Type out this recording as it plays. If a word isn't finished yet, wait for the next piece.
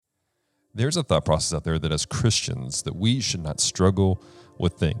There's a thought process out there that as Christians that we should not struggle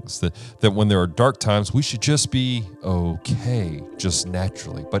with things, that when there are dark times, we should just be okay, just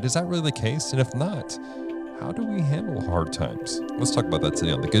naturally. But is that really the case? And if not, how do we handle hard times? Let's talk about that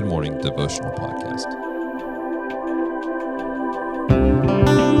today on the Good Morning Devotional Podcast.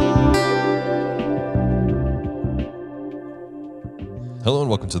 Hello and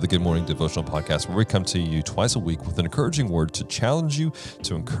welcome to the Good Morning Devotional Podcast, where we come to you twice a week with an encouraging word to challenge you,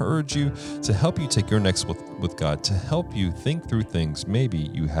 to encourage you, to help you take your next with God, to help you think through things maybe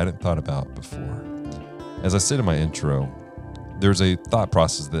you hadn't thought about before. As I said in my intro, there's a thought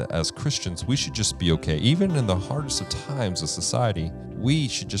process that as Christians, we should just be okay. Even in the hardest of times of society, we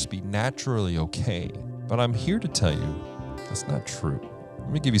should just be naturally okay. But I'm here to tell you that's not true. Let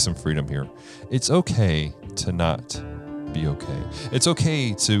me give you some freedom here. It's okay to not be okay. It's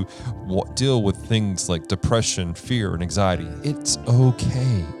okay to deal with things like depression, fear, and anxiety. It's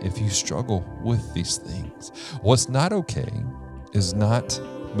okay if you struggle with these things. What's not okay is not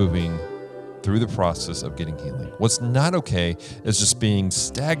moving through the process of getting healing. What's not okay is just being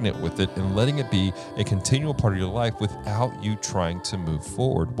stagnant with it and letting it be a continual part of your life without you trying to move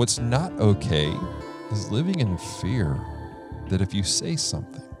forward. What's not okay is living in fear that if you say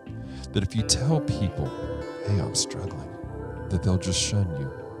something, that if you tell people, hey, I'm struggling, that they'll just shun you.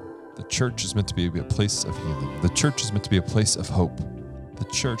 The church is meant to be a place of healing. The church is meant to be a place of hope. The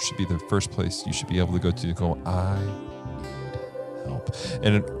church should be the first place you should be able to go to and go, I need help.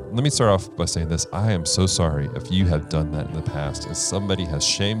 And let me start off by saying this. I am so sorry if you have done that in the past, if somebody has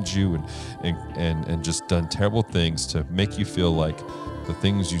shamed you and just done terrible things to make you feel like the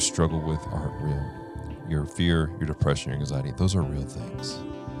things you struggle with aren't real. Your fear, your depression, your anxiety, those are real things.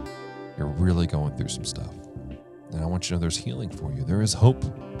 You're really going through some stuff. And I want you to know there's healing for you. There is hope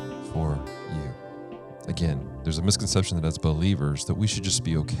for you. Again, there's a misconception that as believers that we should just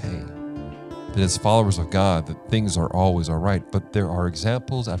be okay. That as followers of God, that things are always all right. But there are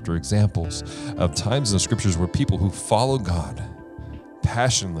examples after examples of times in the scriptures where people who follow God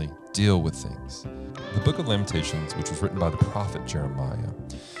passionately deal with things. The book of Lamentations, which was written by the prophet Jeremiah,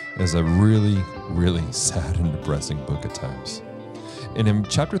 is a really, really sad and depressing book at times. And in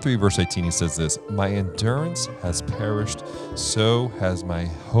chapter 3, verse 18, he says this, my endurance has perished, so has my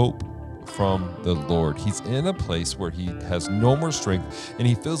hope from the Lord. He's in a place where he has no more strength and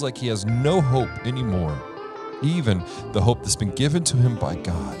he feels like he has no hope anymore, even the hope that's been given to him by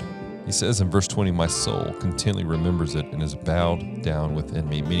God. He says in verse 20, my soul continually remembers it and is bowed down within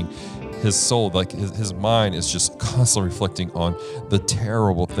me, meaning his soul, like his mind is just constantly reflecting on the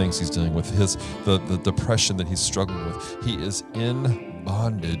terrible things he's dealing with, the depression that he's struggling with. He is in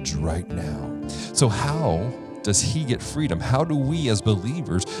bondage right now. So how does he get freedom? How do we as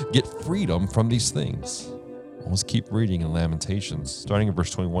believers get freedom from these things? Well, let's keep reading in Lamentations. Starting in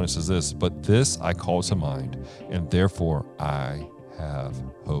verse 21, it says this, but this I call to mind, and therefore I have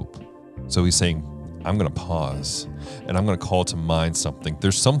hope. So he's saying, I'm going to pause and I'm going to call to mind something.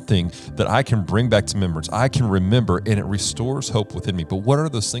 There's something that I can bring back to remembrance. I can remember and it restores hope within me. But what are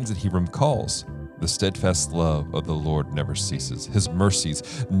those things that he recalls? The steadfast love of the Lord never ceases. His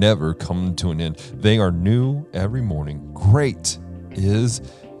mercies never come to an end. They are new every morning. Great is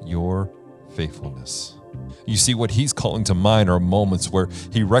your faithfulness. You see, what he's calling to mind are moments where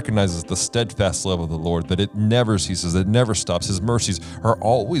he recognizes the steadfast love of the Lord, that it never ceases, it never stops. His mercies are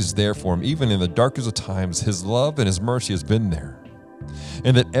always there for him. Even in the darkest of times, his love and his mercy has been there.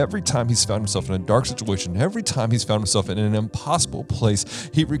 And that every time he's found himself in a dark situation, every time he's found himself in an impossible place,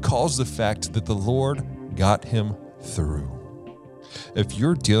 he recalls the fact that the Lord got him through. If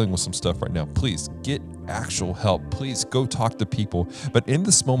you're dealing with some stuff right now, please get actual help. Please go talk to people. But in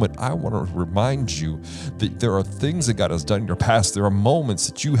this moment, I want to remind you that there are things that God has done in your past. There are moments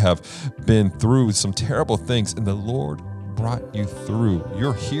that you have been through some terrible things, and the Lord brought you through.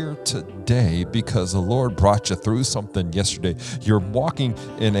 You're here today because the Lord brought you through something yesterday. You're walking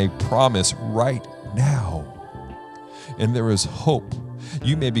in a promise right now. And there is hope.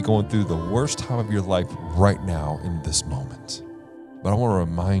 You may be going through the worst time of your life right now in this moment. But I want to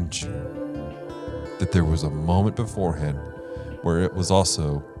remind you that there was a moment beforehand where it was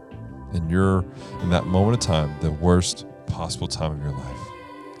also in that moment of time, the worst possible time of your life.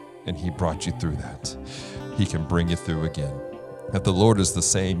 And he brought you through that. He can bring you through again. That the Lord is the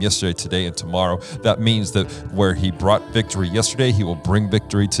same yesterday, today, and tomorrow. That means that where he brought victory yesterday, he will bring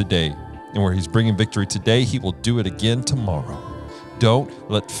victory today. And where he's bringing victory today, he will do it again tomorrow. Don't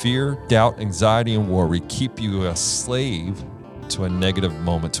let fear, doubt, anxiety, and worry keep you a slave to a negative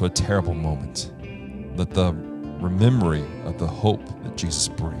moment, to a terrible moment. Let the memory of the hope that Jesus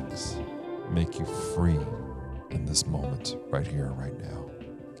brings make you free in this moment, right here, right now.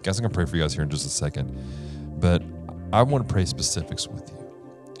 Guys, I'm going to pray for you guys here in just a second, but I want to pray specifics with you.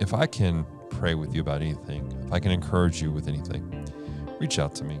 If I can pray with you about anything, if I can encourage you with anything, reach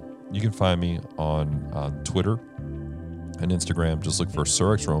out to me. You can find me on Twitter and Instagram. Just look for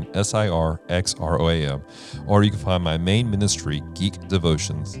Sirxroam, SIRXROAM, or you can find my main ministry, Geek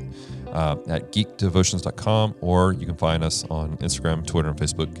Devotions, at geekdevotions.com, or you can find us on Instagram, Twitter, and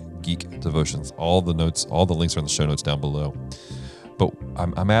Facebook, Geek Devotions. All the notes, all the links are in the show notes down below. But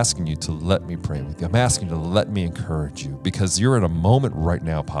I'm asking you to let me pray with you. I'm asking you to let me encourage you, because you're in a moment right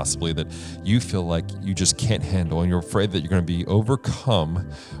now possibly that you feel like you just can't handle, and you're afraid that you're going to be overcome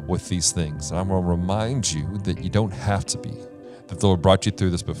with these things. And I'm going to remind you that you don't have to be, that the Lord brought you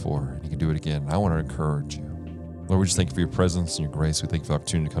through this before and you can do it again. I want to encourage you. Lord, we just thank you for your presence and your grace. We thank you for the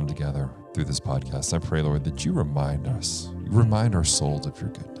opportunity to come together through this podcast. I pray, Lord, that you remind us, you remind our souls of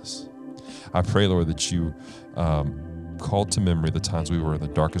your goodness. I pray, Lord, that you called to memory the times we were in the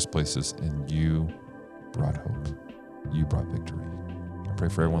darkest places and you brought hope. You brought victory. I pray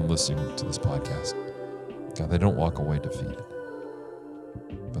for everyone listening to this podcast. God, they don't walk away defeated.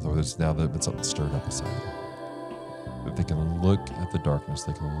 But Lord, there's now been something stirred up inside them. That they can look at the darkness,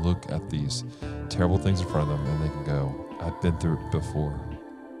 they can look at these terrible things in front of them, and they can go, I've been through it before.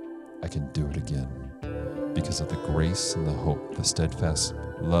 I can do it again because of the grace and the hope, the steadfast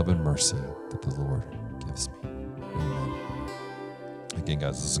love and mercy that the Lord gives me. Amen. Again,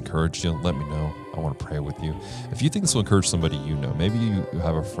 guys, this encouraged you. Let me know. I want to pray with you. If you think this will encourage somebody you know, maybe you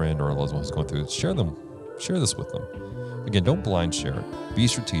have a friend or a loved one who's going through it, share this with them. Again, don't blind share it. Be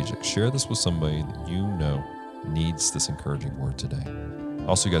strategic. Share this with somebody that you know needs this encouraging word today.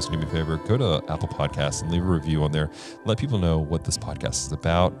 Also, you guys can do me a favor, go to Apple Podcasts and leave a review on there. Let people know what this podcast is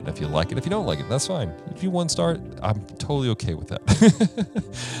about. And if you like it, if you don't like it, that's fine. If you 1-star it, I'm totally okay with that.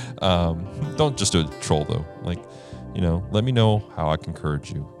 Don't just do a troll though. Let me know how I can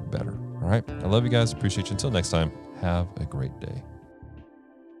encourage you better. All right. I love you guys. Appreciate you. Until next time, have a great day.